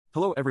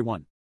Hello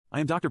everyone.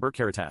 I am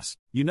Dr.berkkkaratas.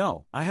 You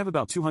know, I have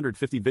about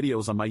 250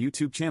 videos on my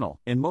YouTube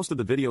channel, and most of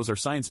the videos are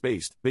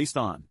science-based, based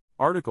on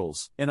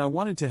articles, and I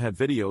wanted to have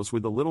videos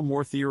with a little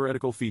more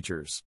theoretical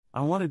features.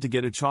 I wanted to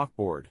get a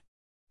chalkboard.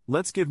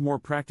 Let's give more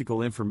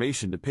practical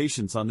information to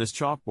patients on this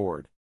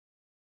chalkboard.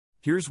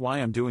 Here's why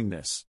I'm doing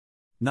this.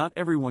 Not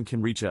everyone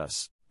can reach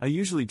us. I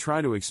usually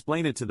try to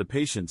explain it to the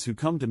patients who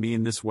come to me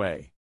in this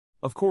way.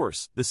 Of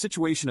course, the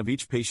situation of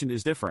each patient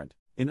is different.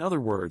 In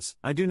other words,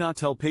 I do not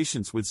tell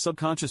patients with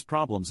subconscious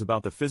problems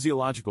about the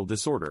physiological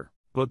disorder.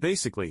 But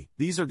basically,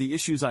 these are the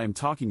issues I am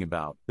talking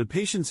about, the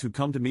patients who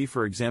come to me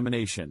for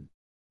examination.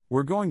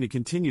 We're going to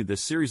continue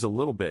this series a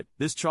little bit,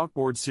 this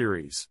chalkboard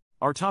series.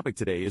 Our topic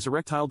today is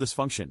erectile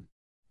dysfunction.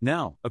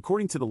 Now,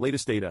 according to the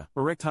latest data,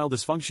 erectile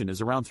dysfunction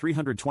is around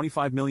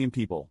 325 million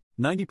people.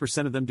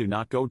 90% of them do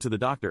not go to the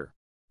doctor.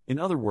 In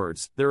other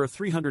words, there are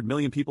 300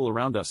 million people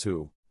around us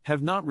who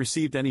have not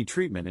received any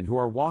treatment and who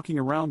are walking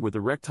around with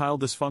erectile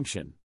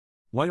dysfunction.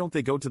 Why don't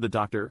they go to the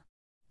doctor?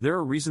 There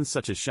are reasons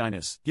such as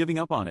shyness, giving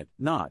up on it,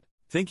 not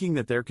thinking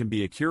that there can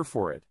be a cure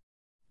for it.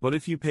 But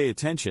if you pay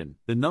attention,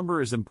 the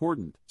number is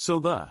important, so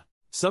the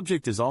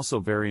subject is also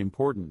very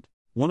important.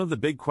 One of the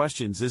big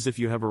questions is if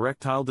you have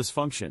erectile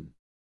dysfunction.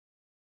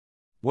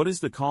 What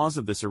is the cause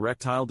of this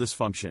erectile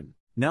dysfunction?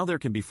 Now there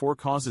can be 4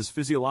 causes: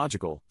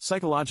 physiological,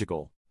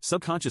 psychological,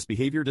 subconscious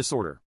behavior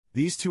disorder.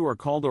 These 2 are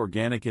called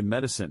organic in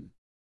medicine.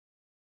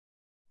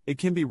 It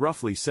can be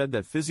roughly said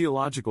that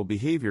physiological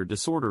behavior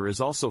disorder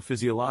is also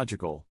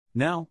physiological.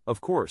 Now,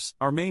 of course,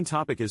 our main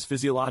topic is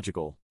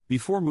physiological.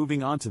 Before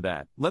moving on to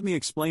that, let me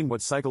explain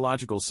what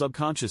psychological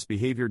subconscious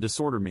behavior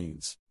disorder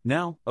means.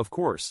 Now, of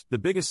course, the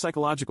biggest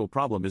psychological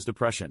problem is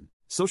depression.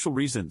 Social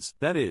reasons,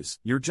 that is,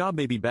 your job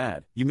may be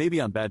bad, you may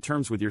be on bad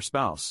terms with your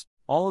spouse.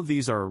 All of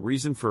these are a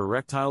reason for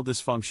erectile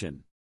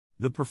dysfunction.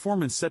 The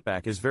performance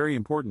setback is very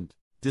important.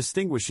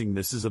 Distinguishing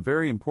this is a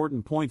very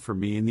important point for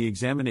me in the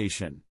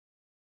examination.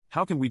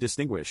 How can we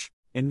distinguish?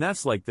 And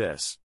that's like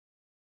this.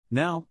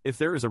 Now, if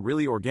there is a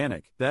really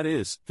organic, that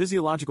is,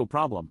 physiological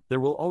problem, there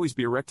will always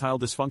be erectile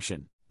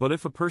dysfunction. But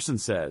if a person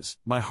says,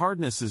 my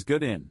hardness is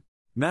good in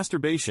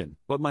masturbation,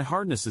 but my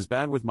hardness is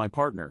bad with my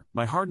partner,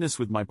 my hardness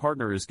with my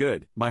partner is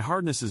good, my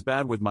hardness is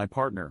bad with my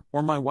partner,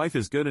 or my wife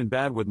is good and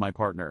bad with my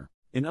partner.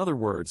 In other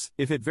words,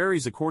 if it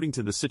varies according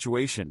to the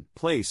situation,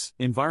 place,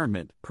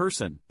 environment,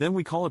 person, then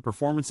we call it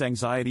performance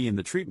anxiety, and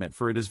the treatment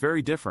for it is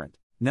very different.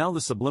 Now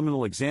the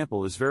subliminal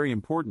example is very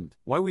important,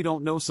 why we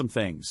don't know some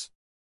things.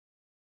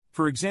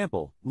 For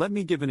example, let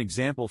me give an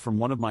example from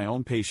one of my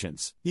own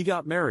patients. He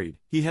got married,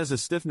 he has a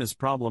stiffness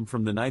problem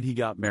from the night he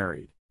got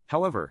married.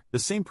 However, the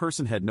same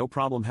person had no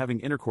problem having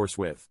intercourse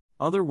with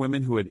other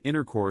women who had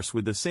intercourse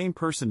with the same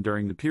person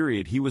during the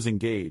period he was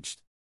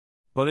engaged.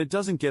 But it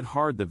doesn't get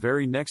hard the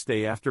very next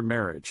day after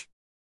marriage.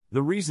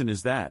 The reason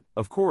is that,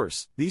 of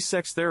course, these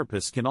sex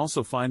therapists can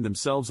also find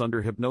themselves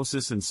under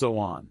hypnosis and so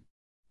on.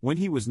 When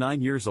he was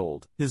 9 years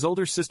old, his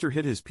older sister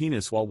hit his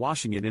penis while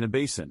washing it in a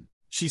basin.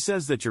 She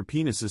says that your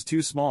penis is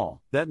too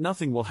small, that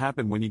nothing will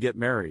happen when you get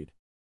married.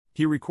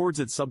 He records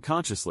it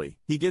subconsciously,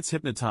 he gets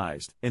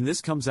hypnotized, and this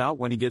comes out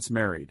when he gets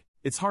married.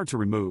 It's hard to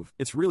remove,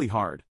 it's really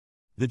hard.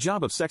 The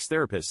job of sex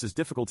therapists is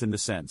difficult in the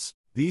sense,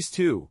 these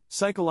 2,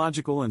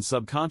 psychological and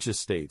subconscious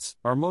states,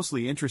 are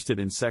mostly interested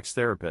in sex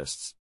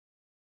therapists.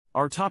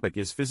 Our topic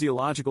is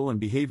physiological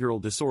and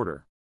behavioral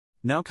disorder.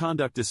 Now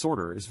conduct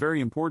disorder is very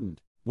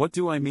important. What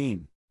do I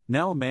mean?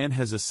 Now a man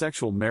has a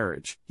sexual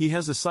marriage, he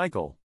has a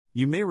cycle.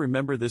 You may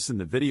remember this in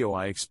the video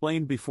I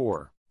explained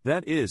before.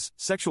 That is,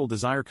 sexual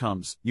desire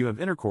comes, you have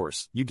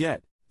intercourse, you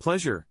get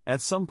pleasure, at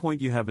some point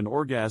you have an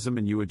orgasm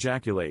and you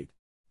ejaculate.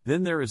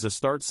 Then there is a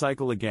start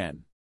cycle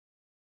again.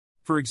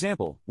 For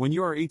example, when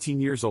you are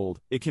 18 years old,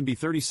 it can be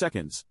 30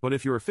 seconds, but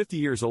if you are 50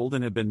 years old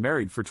and have been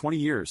married for 20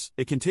 years,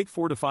 it can take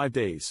 4 to 5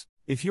 days.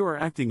 If you are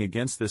acting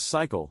against this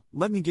cycle,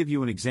 let me give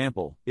you an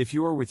example. If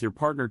you are with your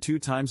partner 2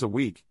 times a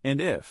week, and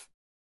if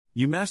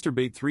you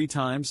masturbate 3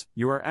 times,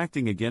 you are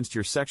acting against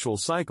your sexual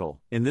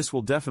cycle, and this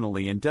will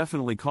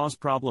definitely cause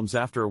problems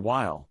after a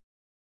while.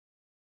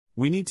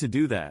 We need to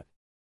do that.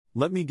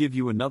 Let me give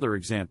you another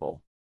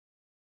example.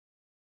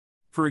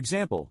 For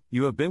example,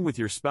 you have been with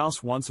your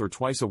spouse once or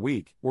twice a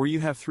week, or you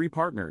have 3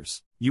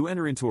 partners. You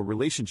enter into a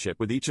relationship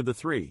with each of the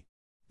 3.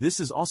 This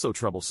is also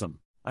troublesome.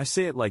 I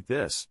say it like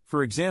this.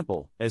 For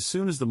example, as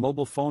soon as the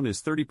mobile phone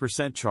is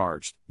 30%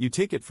 charged, you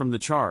take it from the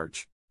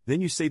charge.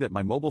 Then you say that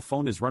my mobile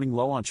phone is running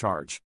low on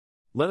charge.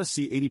 Let us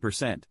see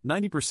 80%,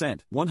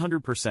 90%,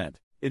 100%.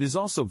 It is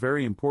also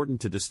very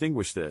important to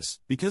distinguish this,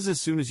 because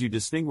as soon as you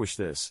distinguish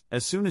this,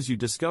 as soon as you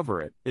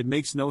discover it, it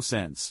makes no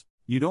sense.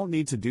 You don't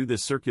need to do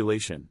this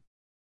circulation.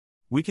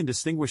 We can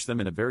distinguish them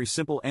in a very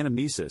simple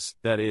anamnesis,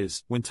 that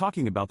is, when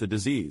talking about the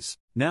disease.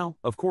 Now,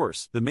 of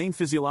course, the main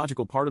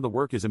physiological part of the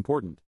work is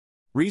important.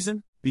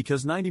 Reason?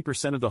 Because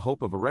 90% of the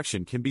hope of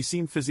erection can be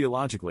seen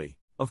physiologically.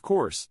 Of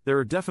course, there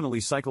are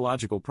definitely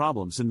psychological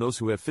problems in those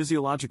who have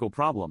physiological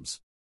problems.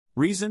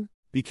 Reason?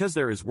 Because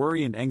there is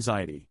worry and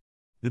anxiety.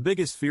 The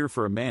biggest fear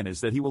for a man is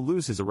that he will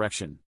lose his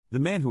erection. The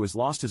man who has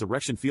lost his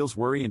erection feels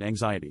worry and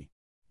anxiety.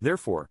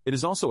 Therefore, it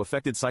is also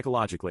affected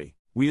psychologically.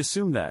 We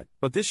assume that,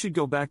 but this should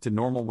go back to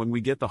normal when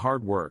we get the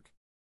hard work.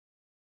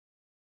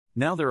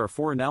 Now there are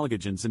 4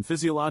 analogogens in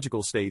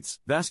physiological states: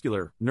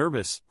 vascular,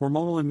 nervous,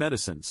 hormonal and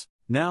medicines.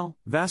 Now,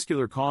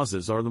 vascular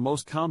causes are the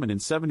most common in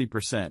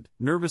 70%,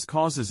 nervous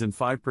causes in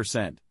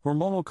 5%,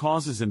 hormonal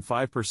causes in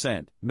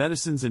 5%,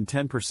 medicines in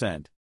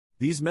 10%.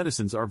 These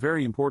medicines are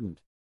very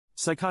important.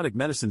 Psychotic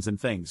medicines and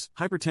things,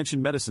 hypertension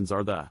medicines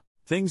are the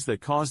things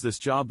that cause this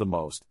job the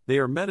most. They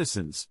are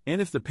medicines, and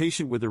if the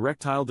patient with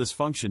erectile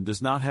dysfunction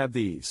does not have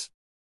these,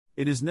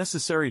 it is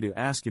necessary to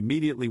ask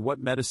immediately what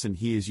medicine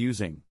he is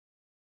using,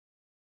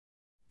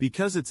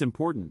 because it's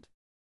important.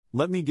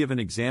 Let me give an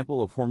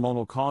example of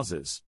hormonal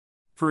causes.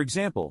 For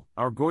example,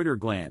 our goiter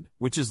gland,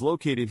 which is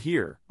located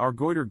here, our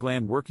goiter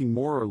gland working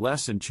more or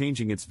less and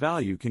changing its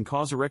value can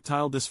cause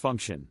erectile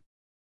dysfunction.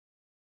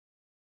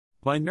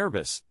 By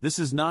nervous, this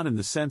is not in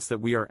the sense that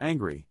we are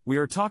angry, we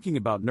are talking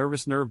about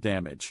nervous nerve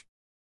damage.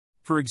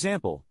 For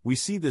example, we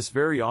see this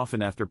very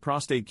often after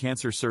prostate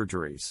cancer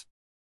surgeries.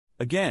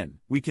 Again,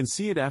 we can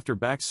see it after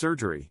back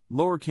surgery,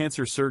 lower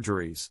cancer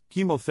surgeries,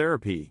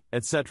 chemotherapy,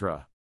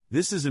 etc.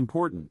 This is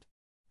important.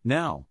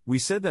 Now, we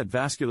said that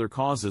vascular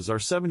causes are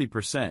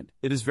 70%,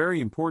 it is very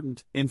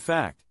important. In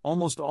fact,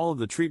 almost all of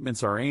the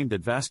treatments are aimed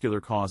at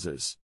vascular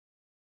causes.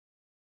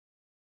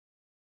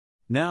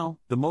 Now,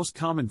 the most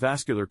common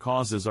vascular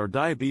causes are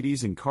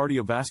diabetes and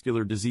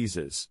cardiovascular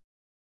diseases.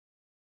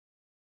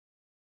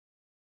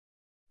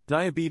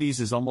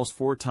 Diabetes is almost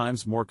 4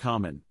 times more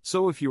common,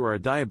 so if you are a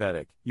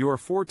diabetic, you are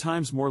 4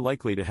 times more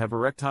likely to have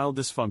erectile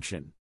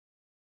dysfunction.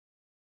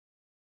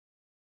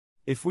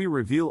 If we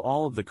reveal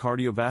all of the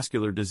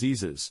cardiovascular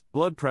diseases,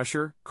 blood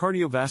pressure,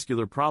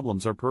 cardiovascular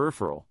problems are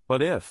peripheral,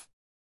 but if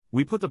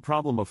we put the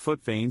problem of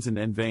foot veins and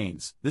end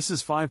veins, this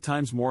is 5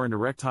 times more, and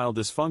erectile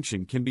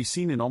dysfunction can be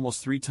seen in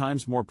almost 3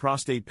 times more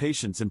prostate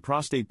patients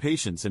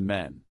in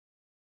men.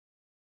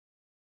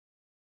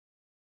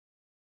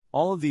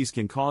 All of these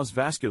can cause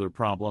vascular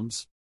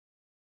problems.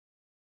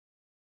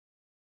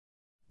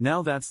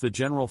 Now that's the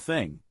general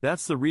thing,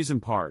 that's the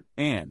reason part,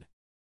 and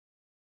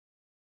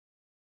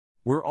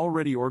we're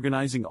already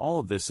organizing all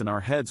of this in our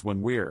heads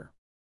when we're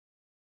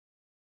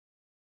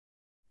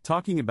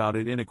talking about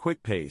it in a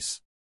quick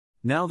pace.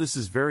 Now this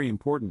is very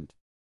important.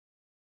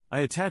 I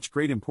attach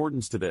great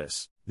importance to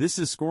this. This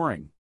is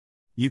scoring.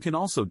 You can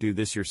also do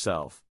this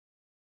yourself.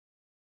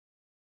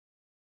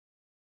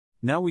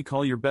 Now we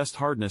call your best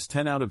hardness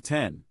 10 out of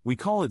 10, we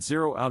call it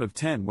 0 out of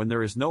 10 when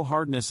there is no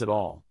hardness at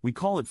all, we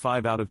call it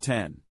 5 out of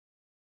 10.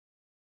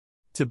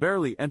 To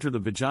barely enter the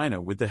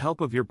vagina with the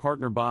help of your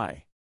partner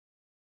by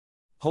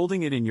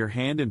holding it in your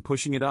hand and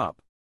pushing it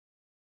up.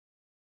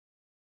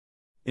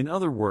 In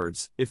other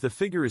words, if the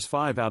figure is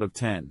 5 out of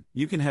 10,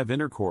 you can have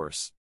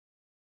intercourse.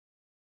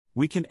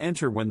 We can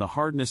enter when the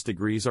hardness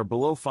degrees are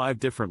below 5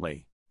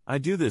 differently. I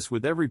do this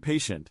with every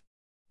patient.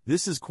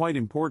 This is quite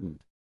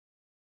important.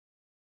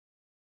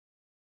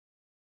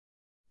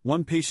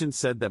 One patient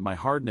said that my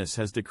hardness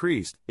has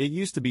decreased. It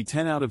used to be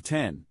 10 out of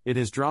 10, it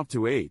has dropped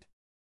to 8.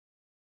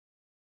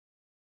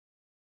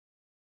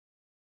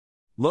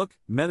 Look,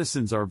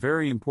 medicines are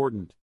very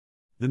important.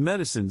 The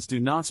medicines do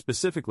not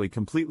specifically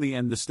completely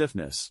end the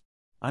stiffness.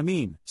 I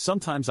mean,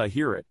 sometimes I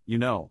hear it,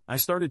 I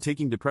started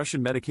taking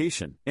depression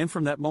medication, and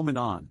from that moment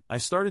on, I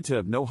started to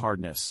have no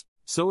hardness,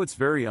 so it's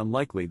very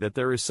unlikely that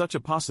there is such a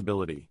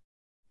possibility.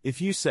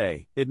 If you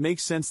say, it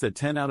makes sense that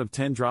 10 out of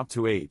 10 dropped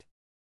to 8,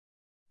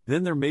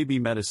 then there may be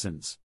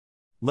medicines.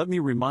 Let me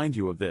remind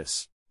you of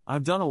this.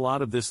 I've done a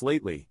lot of this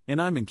lately,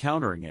 and I'm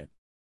encountering it.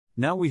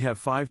 Now we have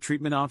 5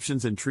 treatment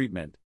options and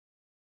treatment.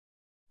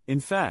 In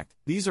fact,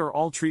 these are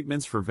all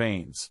treatments for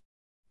veins.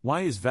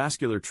 Why is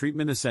vascular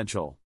treatment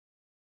essential?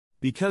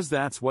 Because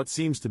that's what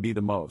seems to be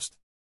the most.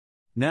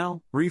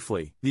 Now,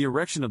 briefly, the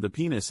erection of the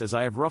penis as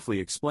I have roughly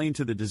explained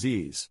to the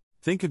disease.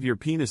 Think of your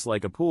penis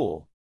like a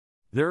pool.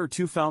 There are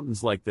 2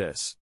 fountains like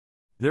this.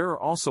 There are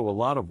also a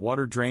lot of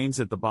water drains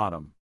at the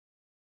bottom.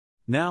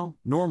 Now,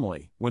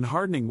 normally, when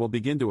hardening will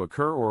begin to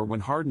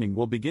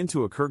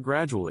occur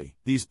gradually,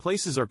 these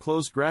places are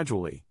closed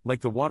gradually,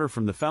 like the water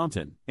from the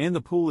fountain, and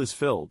the pool is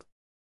filled.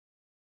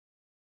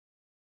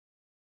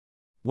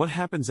 What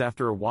happens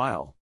after a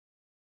while?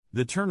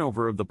 The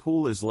turnover of the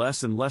pool is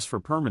less and less for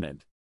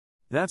permanent.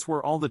 That's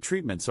where all the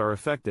treatments are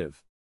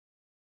effective.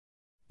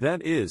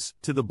 That is,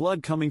 to the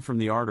blood coming from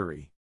the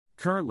artery.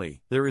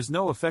 Currently, there is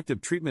no effective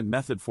treatment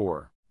method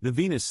for the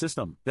venous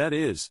system, that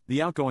is,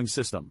 the outgoing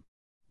system.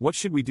 What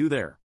should we do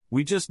there?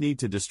 We just need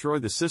to destroy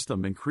the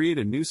system and create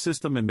a new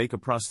system and make a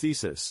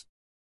prosthesis.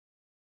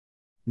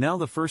 Now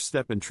the first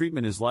step in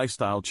treatment is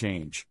lifestyle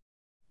change.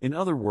 In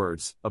other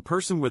words, a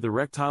person with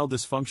erectile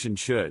dysfunction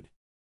should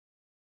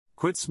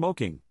quit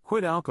smoking,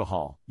 quit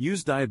alcohol,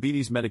 use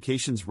diabetes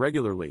medications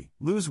regularly,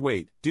 lose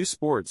weight, do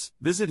sports,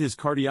 visit his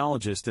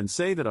cardiologist and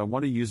say that I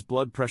want to use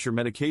blood pressure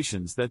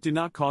medications that do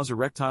not cause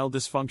erectile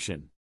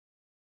dysfunction.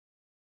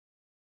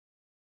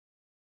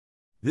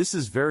 This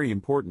is very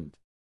important.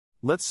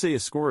 Let's say a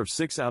score of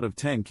 6 out of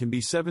 10 can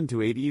be 7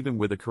 to 8 even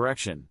with a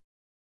correction.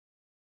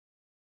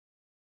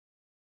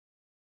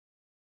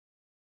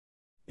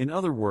 In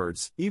other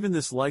words, even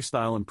this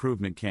lifestyle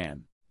improvement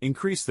can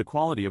increase the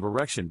quality of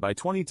erection by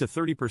 20 to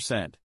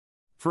 30%.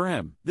 For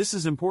him, this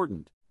is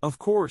important. Of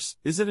course,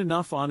 is it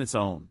enough on its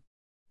own?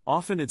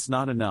 Often it's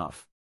not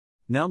enough.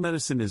 Now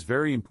medicine is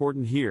very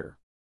important here.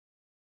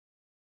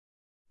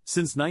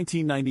 Since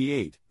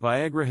 1998,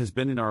 Viagra has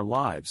been in our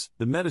lives.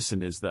 The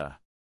medicine is the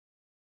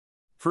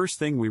first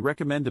thing we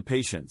recommend to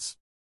patients.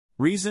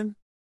 Reason?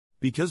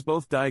 Because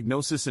both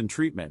diagnosis and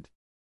treatment.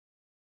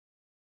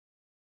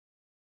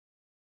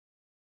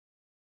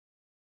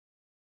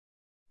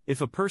 If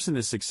a person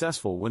is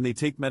successful when they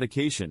take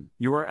medication,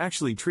 you are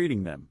actually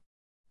treating them.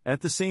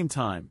 At the same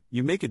time,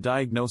 you make a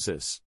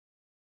diagnosis.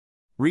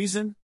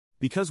 Reason?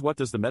 Because what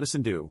does the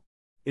medicine do?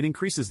 It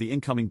increases the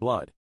incoming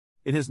blood.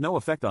 It has no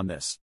effect on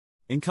this.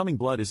 Incoming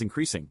blood is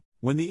increasing.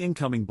 When the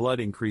incoming blood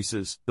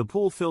increases, the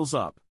pool fills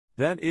up.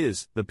 That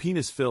is, the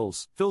penis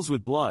fills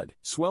with blood,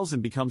 swells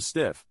and becomes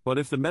stiff. But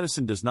if the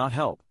medicine does not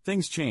help,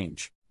 things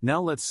change.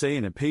 Now let's say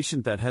in a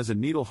patient that has a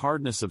needle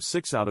hardness of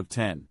 6 out of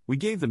 10, we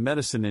gave the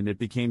medicine and it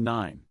became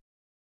 9.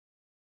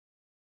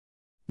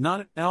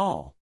 Not at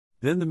all.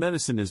 Then the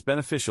medicine is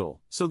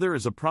beneficial, so there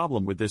is a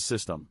problem with this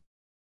system.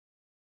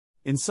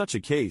 In such a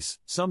case,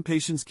 some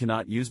patients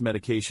cannot use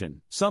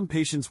medication, some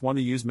patients want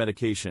to use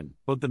medication,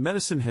 but the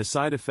medicine has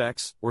side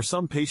effects, or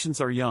some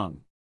patients are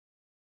young.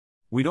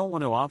 We don't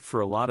want to opt for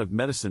a lot of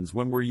medicines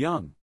when we're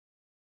young.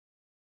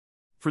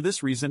 For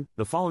this reason,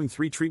 the following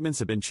 3 treatments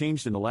have been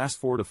changed in the last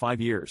 4 to 5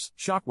 years: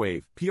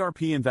 shockwave,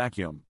 PRP and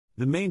vacuum.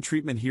 The main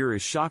treatment here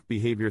is shock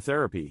behavior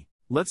therapy.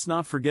 Let's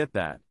not forget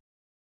that.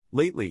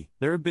 Lately,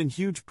 there have been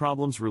huge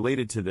problems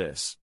related to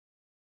this.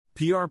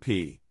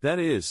 PRP, that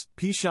is,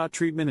 P-shot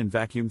treatment and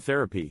vacuum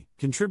therapy,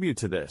 contribute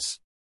to this.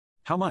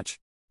 How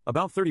much?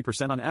 About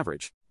 30% on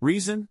average.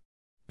 Reason?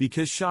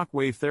 Because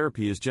shockwave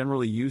therapy is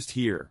generally used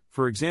here.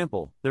 For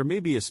example, there may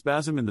be a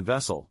spasm in the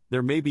vessel,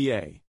 there may be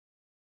a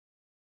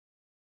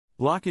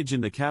blockage in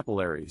the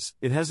capillaries.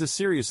 It has a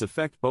serious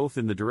effect both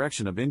in the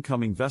direction of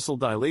incoming vessel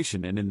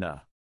dilation and in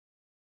the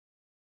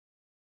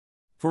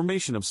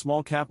formation of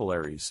small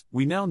capillaries.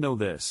 We now know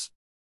this.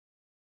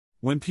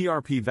 When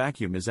PRP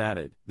vacuum is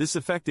added, this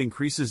effect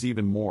increases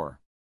even more.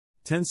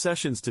 10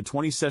 sessions to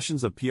 20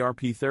 sessions of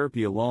PRP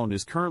therapy alone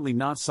is currently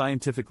not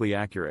scientifically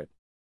accurate.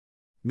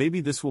 Maybe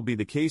this will be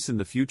the case in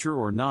the future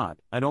or not,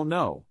 I don't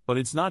know, but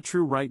it's not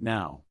true right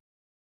now.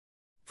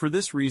 For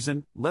this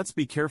reason, let's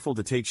be careful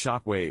to take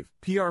shockwave,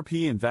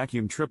 PRP and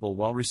vacuum triple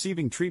while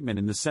receiving treatment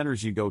in the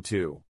centers you go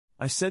to.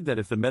 I said that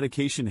if the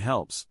medication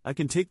helps, I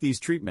can take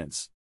these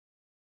treatments.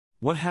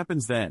 What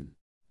happens then?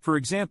 For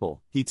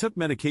example, he took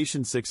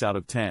medication 6 out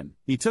of 10,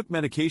 he took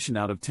medication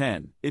out of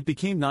 10, it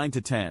became 9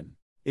 to 10.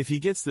 If he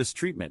gets this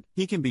treatment,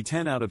 he can be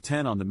 10 out of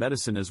 10 on the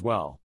medicine as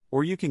well,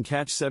 or you can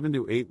catch 7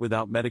 to 8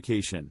 without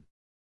medication.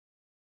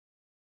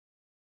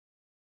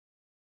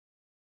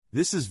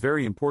 This is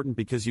very important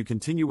because you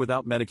continue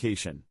without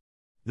medication.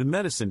 The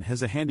medicine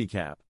has a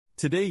handicap.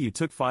 Today you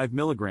took 5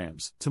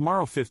 milligrams,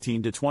 tomorrow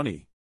 15 to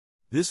 20.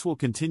 This will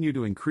continue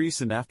to increase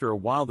and after a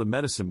while the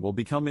medicine will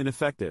become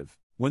ineffective.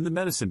 When the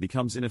medicine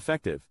becomes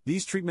ineffective,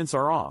 these treatments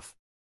are off.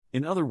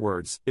 In other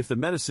words, if the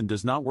medicine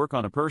does not work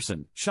on a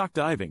person, shock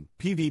diving,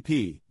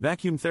 PVP,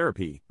 vacuum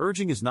therapy,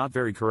 urging is not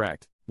very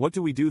correct, what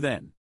do we do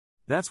then?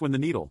 That's when the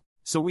needle.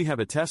 So we have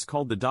a test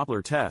called the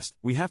Doppler test,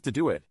 we have to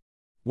do it.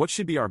 What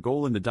should be our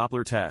goal in the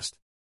Doppler test?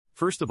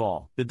 First of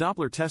all, the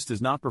Doppler test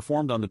is not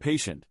performed on the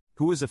patient,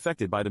 who is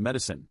affected by the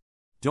medicine.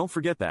 Don't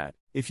forget that,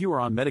 if you are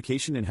on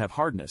medication and have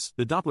hardness,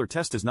 the Doppler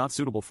test is not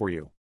suitable for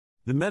you.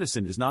 The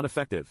medicine is not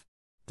effective.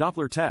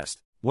 Doppler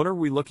test. What are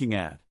we looking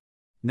at?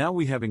 Now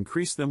we have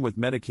increased them with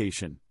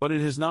medication, but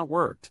it has not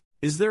worked.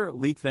 Is there a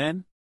leak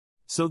then?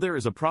 So there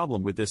is a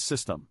problem with this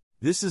system.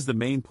 This is the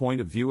main point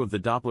of view of the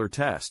Doppler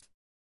test.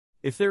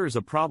 If there is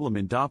a problem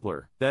in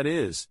Doppler, that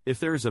is, if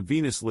there is a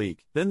venous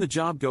leak, then the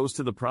job goes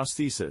to the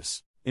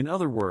prosthesis. In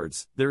other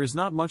words, there is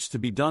not much to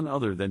be done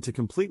other than to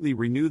completely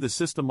renew the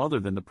system other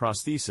than the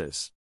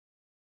prosthesis.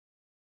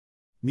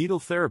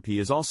 Needle therapy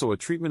is also a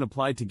treatment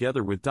applied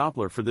together with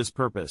Doppler for this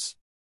purpose.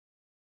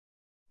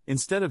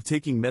 Instead of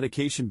taking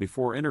medication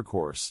before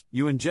intercourse,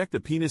 you inject the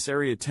penis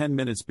area 10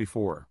 minutes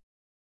before.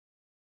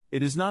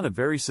 It is not a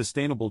very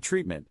sustainable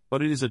treatment,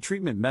 but it is a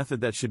treatment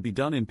method that should be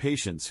done in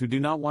patients who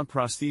do not want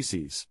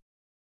prostheses.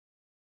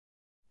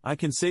 I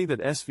can say that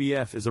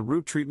SVF is a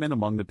root treatment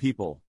among the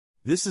people.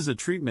 This is a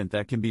treatment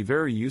that can be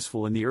very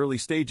useful in the early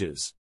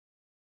stages,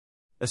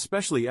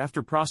 especially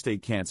after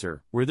prostate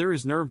cancer, where there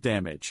is nerve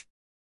damage.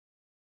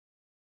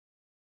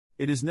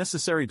 It is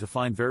necessary to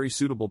find very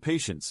suitable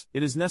patients.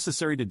 It is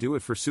necessary to do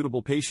it for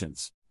suitable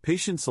patients.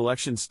 Patient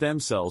selection stem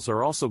cells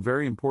are also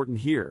very important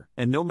here,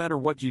 and no matter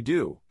what you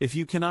do, if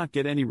you cannot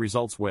get any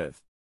results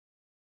with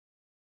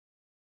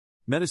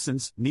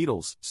medicines,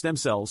 needles, stem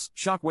cells,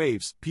 shock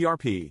waves,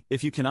 PRP,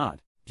 if you cannot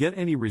get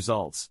any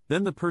results,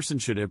 then the person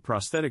should have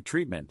prosthetic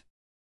treatment.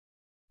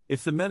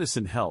 If the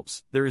medicine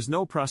helps, there is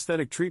no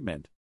prosthetic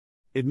treatment.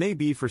 It may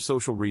be for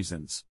social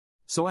reasons.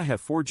 So I have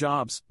 4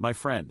 jobs, my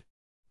friend.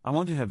 I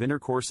want to have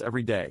intercourse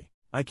every day.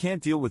 I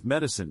can't deal with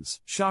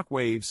medicines, shock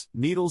waves,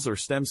 needles or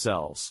stem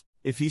cells.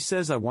 If he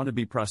says I want to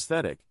be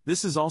prosthetic,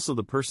 this is also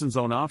the person's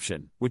own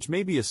option, which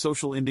may be a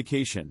social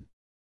indication.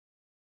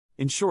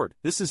 In short,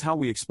 this is how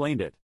we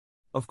explained it.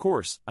 Of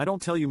course, I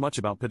don't tell you much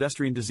about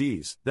pedestrian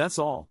disease, that's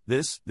all,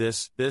 this,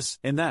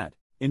 and that.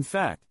 In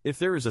fact, if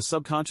there is a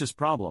subconscious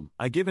problem,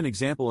 I give an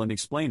example and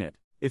explain it.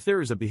 If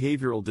there is a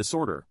behavioral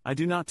disorder, I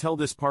do not tell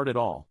this part at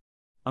all.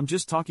 I'm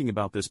just talking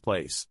about this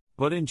place.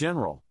 But in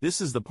general,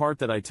 this is the part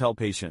that I tell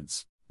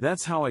patients.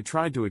 That's how I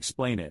tried to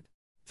explain it.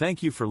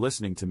 Thank you for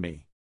listening to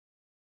me.